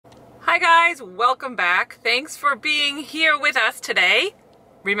Hi guys, welcome back. Thanks for being here with us today.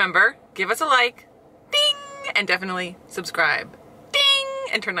 Remember, give us a like, ding, and definitely subscribe, ding,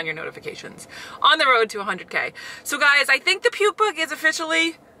 and turn on your notifications. On the road to 100K. So guys, I think the puke bug is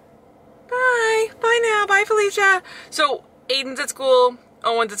officially bye. Bye now. Bye, Felicia. So Aiden's at school,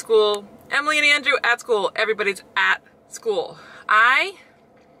 Owen's at school, Emily and Andrew at school. Everybody's at school.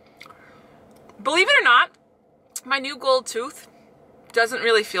 Believe it or not, my new gold tooth doesn't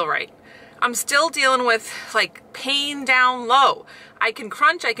really feel right. I'm still dealing with like pain down low. I can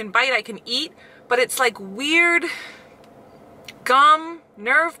crunch, I can bite, I can eat, but it's like weird gum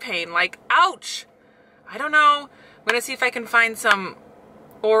nerve pain, like ouch. I don't know. I'm gonna see if I can find some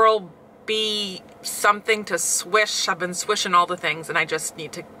Oral-B something to swish. I've been swishing all the things and I just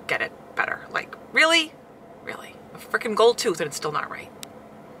need to get it better. Like really? Really? A freaking gold tooth and it's still not right.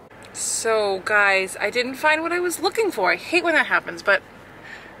 So guys, I didn't find what I was looking for. I hate when that happens, but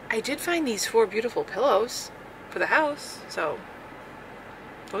I did find these 4 beautiful pillows for the house. So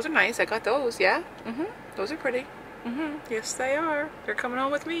those are nice. I got those, yeah. Those are pretty. Yes, they are. They're coming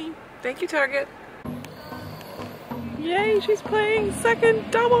home with me. Thank you, Target. Yay, she's playing second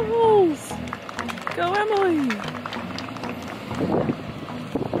doubles. Go, Emily.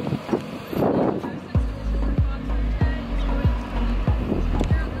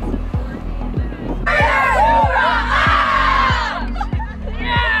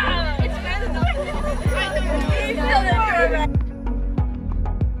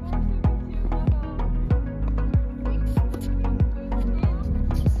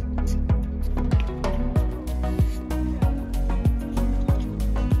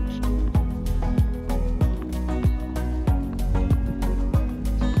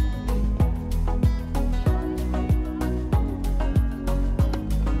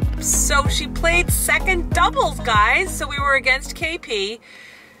 So she played second doubles, guys. So we were against KP.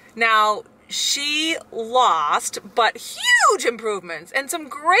 Now, she lost, but huge improvements and some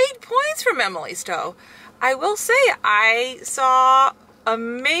great points from Emily Stowe. I will say, I saw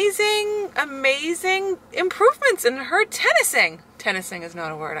amazing improvements in her tennising. Tennising is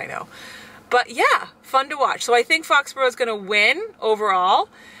not a word, I know. But yeah, fun to watch. So I think Foxborough is going to win overall.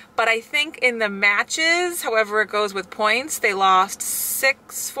 But I think in the matches, however it goes with points, they lost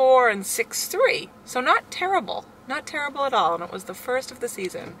 6-4 and 6-3. So not terrible. Not terrible at all. And it was the first of the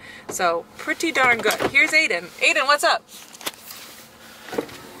season. So pretty darn good. Here's Aiden. Aiden, what's up?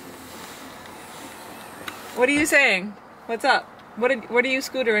 What are you saying? What's up? What are you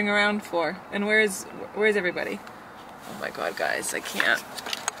scootering around for? And where's everybody? Oh my god, guys, I can't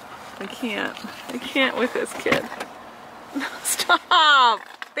with this kid. Stop!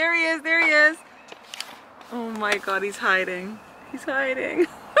 There he is, there he is. Oh my god, he's hiding. He's hiding.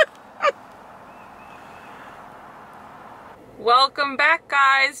 Welcome back,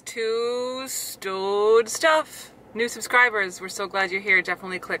 guys, to Stowed Stuff. New subscribers, we're so glad you're here.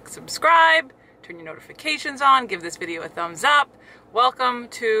 Definitely click subscribe, turn your notifications on, give this video a thumbs up. Welcome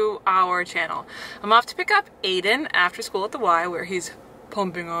to our channel. I'm off to pick up Aiden after school at the Y, where he's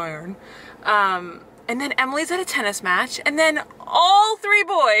pumping iron. And then Emily's at a tennis match, and then all 3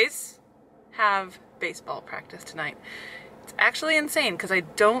 boys have baseball practice tonight. It's actually insane because I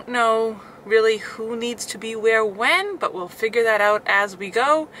don't know really who needs to be where when, but we'll figure that out as we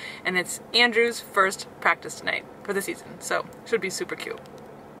go. And it's Andrew's first practice tonight for the season, so should be super cute.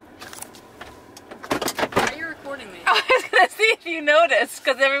 Why are you recording me? I was gonna see if you noticed,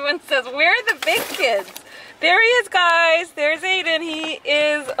 because everyone says, where are the big kids? There he is, guys. There's Aiden. He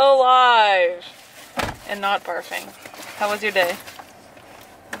is alive. And not barfing. How was your day?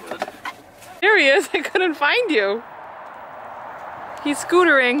 Good. There he is. I couldn't find you. He's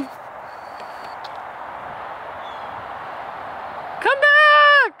scootering. Come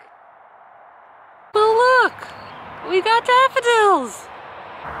back! Well, look. We got daffodils.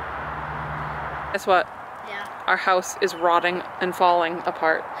 Guess what? Yeah. Our house is rotting and falling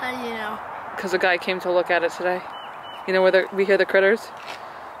apart. How do you know? Because a guy came to look at it today. You know where we hear the critters?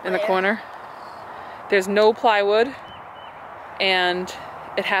 In the corner? There's no plywood, and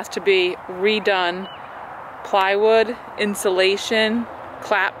it has to be redone. Plywood, insulation,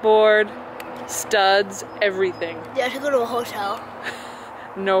 clapboard, studs, everything. Yeah, I should go to a hotel.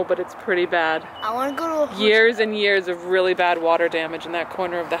 No, but it's pretty bad. I want to go to a hotel. Years and years of really bad water damage in that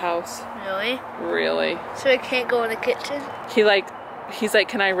corner of the house. Really? Really. So I can't go in the kitchen? He's like,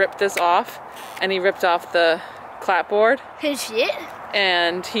 can I rip this off? And he ripped off the clapboard. Shit.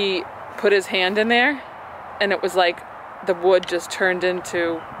 And he put his hand in there, and it was like the wood just turned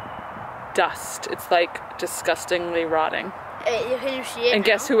into dust. It's like disgustingly rotting. Hey, can you see it And now?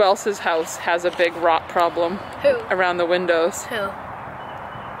 guess who else's house has a big rot problem? Who? Around the windows. Who?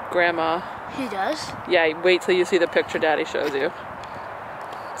 Grandma. He does? Yeah, wait till you see the picture Daddy shows you.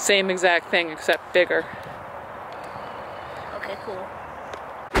 Same exact thing, except bigger. Okay, cool.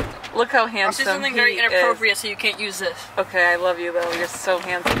 Look how I'll handsome say something he very inappropriate is. so you can't use this. Okay, I love you though. You're so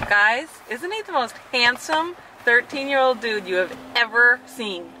handsome. Guys, isn't he the most handsome 13-year-old dude you have ever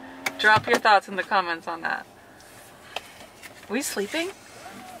seen? Drop your thoughts in the comments on that. Were you sleeping?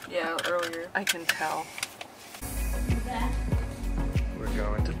 Yeah, earlier. I can tell. We're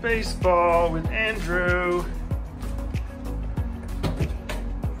going to baseball with Andrew.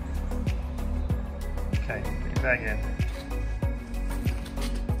 Okay, bring it back in.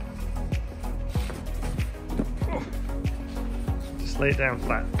 Oh. Just lay it down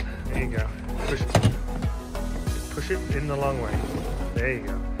flat. There you go. Push it in the long way. There you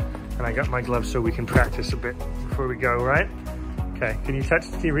go. And I got my gloves so we can practice a bit before we go, right? Okay, can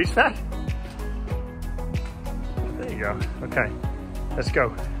you reach that? There you go. Okay, let's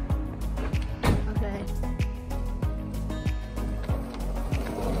go. Okay.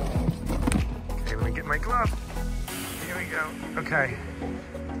 Okay, let me get my glove. Here we go. Okay.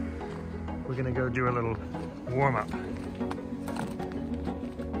 We're gonna go do a little warm up.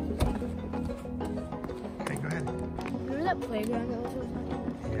 Okay, go ahead. Remember that playground that was so fun?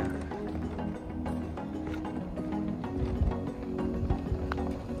 Yeah.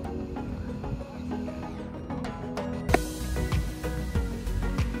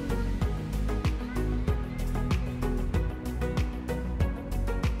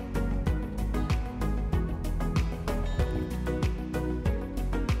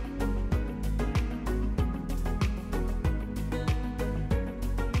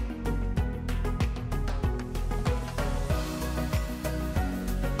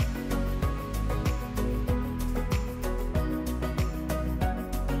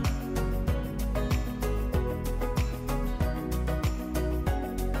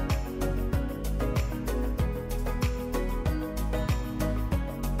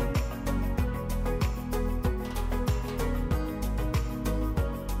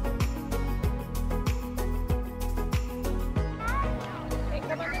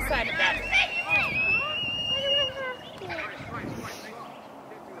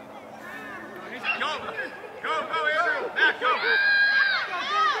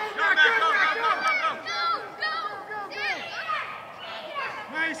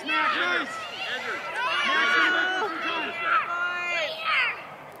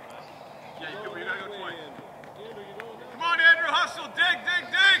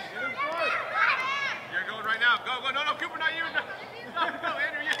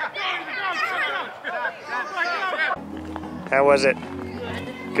 How was it?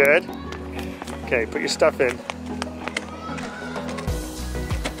 Good. Okay, put your stuff in.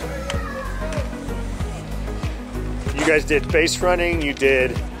 You guys did base running, you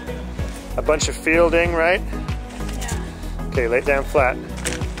did a bunch of fielding, right? Yeah. Okay, lay it down flat.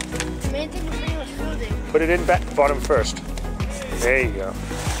 The main thing was pretty much fielding. Put it in bottom first. There you go.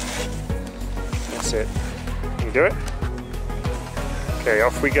 That's it. Can you do it? Okay,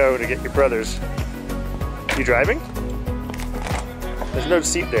 off we go to get your brothers. You driving? There's no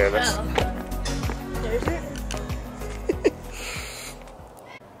seat there. That's... There's it.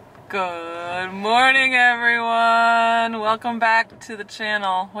 Good morning, everyone. Welcome back to the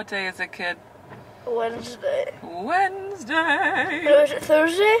channel. What day is it, kid? Wednesday. Wednesday. No, is it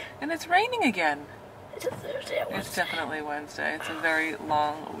Thursday? And it's raining again. It's a Thursday. It's definitely Wednesday. It's a very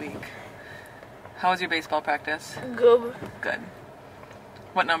long week. How was your baseball practice? Good. Good.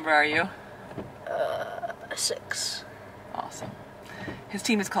 What number are you? 6. Awesome. His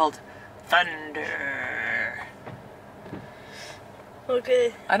team is called Thunder.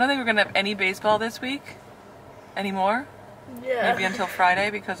 Okay. I don't think we're going to have any baseball this week anymore. Yeah. Maybe until Friday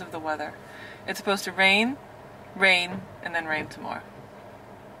because of the weather. It's supposed to rain, rain, and then rain some more.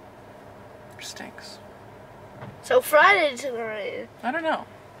 Stinks. So Friday's gonna rain. I don't know.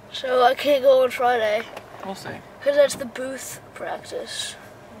 So I can't go on Friday. We'll see. Because that's the booth practice.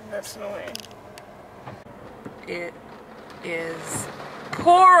 That's annoying. It is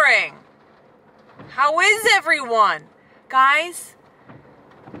pouring. How is everyone? Guys,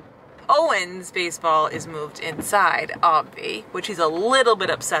 Owen's baseball is moved inside, obvi, which he's a little bit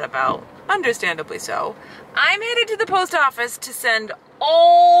upset about, understandably so. I'm headed to the post office to send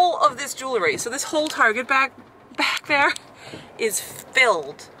all of this jewelry. So this whole Target bag back there is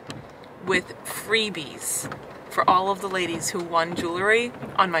filled with freebies for all of the ladies who won jewelry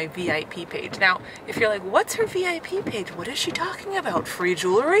on my VIP page. Now, if you're like, what's her VIP page? What is she talking about? Free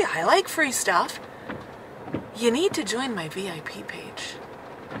jewelry? I like free stuff. You need to join my VIP page.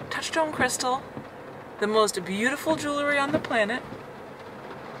 Touchstone Crystal, the most beautiful jewelry on the planet.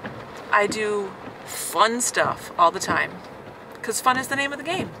 I do fun stuff all the time, because fun is the name of the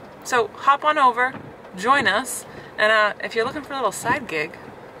game. So hop on over, join us, and if you're looking for a little side gig,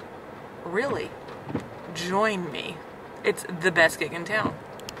 really, join me. It's the best gig in town.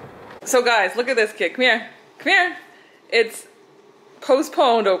 So guys, look at this kid. Come here. Come here. It's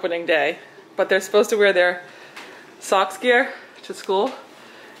postponed opening day, but they're supposed to wear their socks gear to school.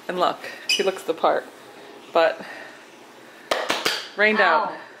 And look, he looks the part. But rained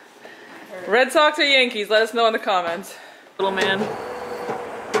out. Red Sox or Yankees? Let us know in the comments. Little man.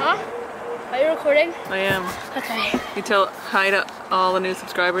 Huh? Are you recording? I am. Okay. You tell hi to all the new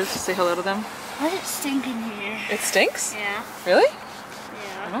subscribers. Say hello to them. Why does it stink in here? It stinks? Yeah. Really?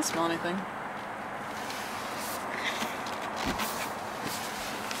 Yeah. I don't smell anything.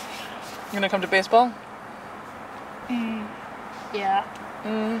 You gonna come to baseball? Yeah.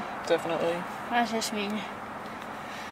 Definitely. What does this mean?